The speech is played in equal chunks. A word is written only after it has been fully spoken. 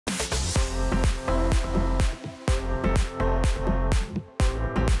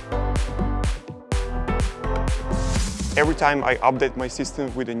Every time I update my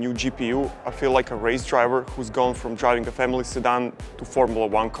system with a new GPU, I feel like a race driver who's gone from driving a family sedan to Formula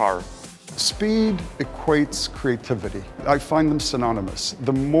One car. Speed equates creativity. I find them synonymous.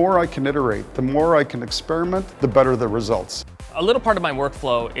 The more I can iterate, the more I can experiment, the better the results. A little part of my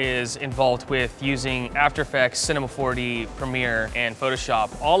workflow is involved with using After Effects, Cinema 4D, Premiere, and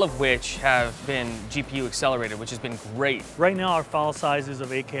Photoshop, all of which have been GPU accelerated, which has been great. Right now our file sizes of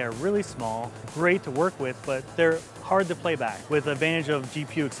 8K are really small, great to work with, but they're hard to play back. With the advantage of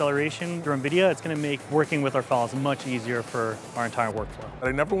GPU acceleration through NVIDIA, it's going to make working with our files much easier for our entire workflow.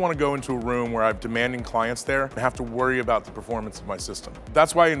 I never want to go into a room where I have demanding clients there and have to worry about the performance of my system.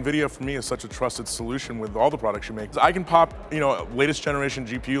 That's why NVIDIA for me is such a trusted solution with all the products you make. I can pop, latest generation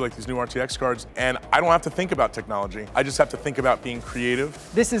GPU like these new RTX cards, and I don't have to think about technology. I just have to think about being creative.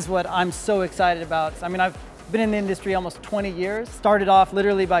 This is what I'm so excited about. I mean, I've been in the industry almost 20 years. Started off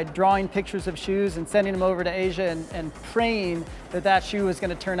literally by drawing pictures of shoes and sending them over to Asia and praying that that shoe was going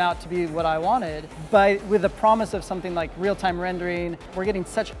to turn out to be what I wanted. But with the promise of something like real-time rendering, we're getting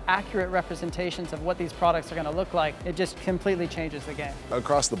such accurate representations of what these products are going to look like. It just completely changes the game.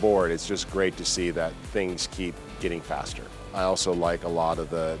 Across the board, it's just great to see that things keep getting faster. I also like a lot of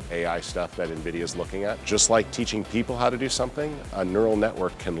the AI stuff that NVIDIA is looking at. Just like teaching people how to do something, a neural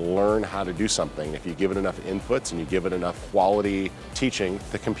network can learn how to do something. If you give it enough inputs and you give it enough quality teaching,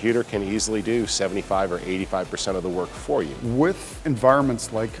 the computer can easily do 75 or 85% of the work for you. With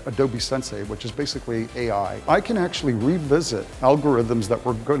environments like Adobe Sensei, which is basically AI, I can actually revisit algorithms that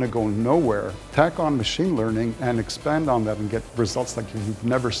were going to go nowhere, tack on machine learning, and expand on that and get results like you've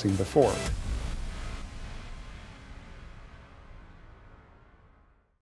never seen before.